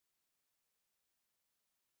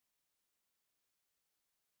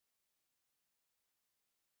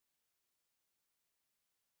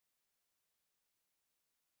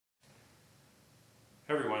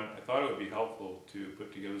thought it would be helpful to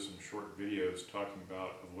put together some short videos talking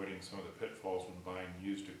about avoiding some of the pitfalls when buying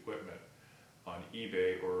used equipment on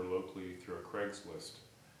eBay or locally through a Craigslist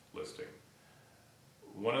listing.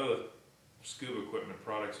 One of the scuba equipment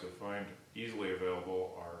products you'll find easily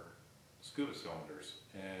available are scuba cylinders,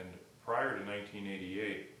 and prior to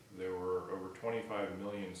 1988 there were over 25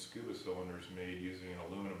 million scuba cylinders made using an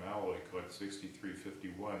aluminum alloy called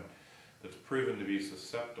 6351 that's proven to be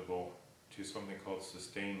susceptible to something called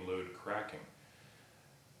sustained load cracking.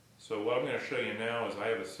 So what I'm going to show you now is I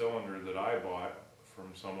have a cylinder that I bought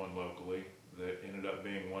from someone locally that ended up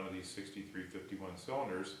being one of these 6351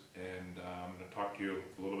 cylinders, and I'm going to talk to you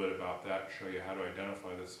a little bit about that, show you how to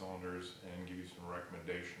identify the cylinders, and give you some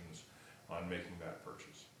recommendations on making that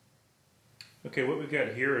purchase. Okay, what we've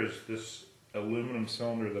got here is this aluminum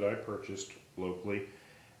cylinder that I purchased locally,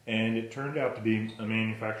 and it turned out to be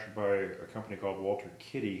manufactured by a company called Walter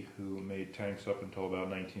Kidde, who made tanks up until about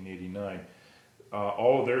 1989.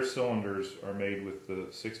 All of their cylinders are made with the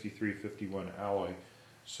 6351 alloy,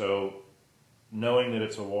 so knowing that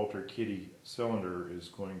it's a Walter Kidde cylinder is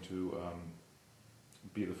going to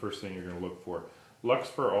be the first thing you're going to look for.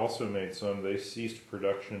 Luxfer also made some. They ceased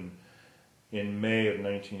production in May of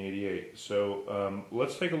 1988. So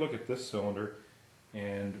let's take a look at this cylinder,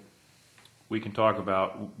 and we can talk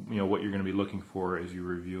about what you're going to be looking for as you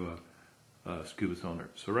review a scuba cylinder.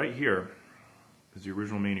 So right here is the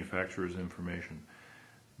original manufacturer's information.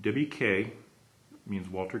 WK means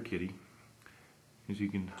Walter Kidde. As you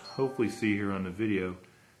can hopefully see here on the video,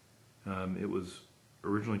 it was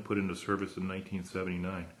originally put into service in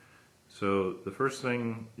 1979. So the first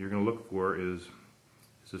thing you're going to look for is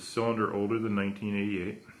a cylinder older than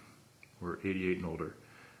 1988 or 88 and older,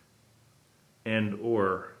 and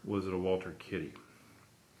or was it a Walter Kidde?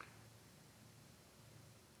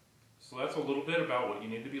 So that's a little bit about what you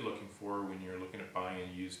need to be looking for when you're looking at buying a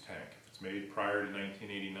used tank. If it's made prior to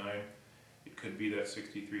 1989, it could be that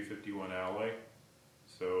 6351 alloy.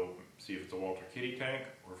 So see if it's a Walter Kidde tank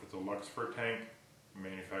or if it's a Luxfer tank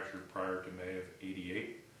manufactured prior to May of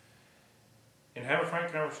 88. And have a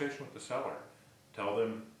frank conversation with the seller. Tell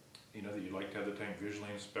them that you'd like to have the tank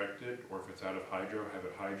visually inspected, or if it's out of hydro, have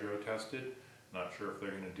it hydro tested. Not sure if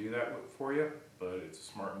they're going to do that for you, but it's a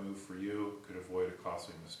smart move for you. Could avoid a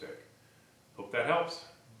costly mistake. Hope that helps.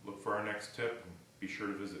 Look for our next tip, and be sure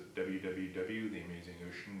to visit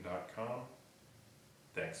www.theamazingocean.com.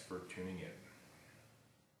 Thanks for tuning in.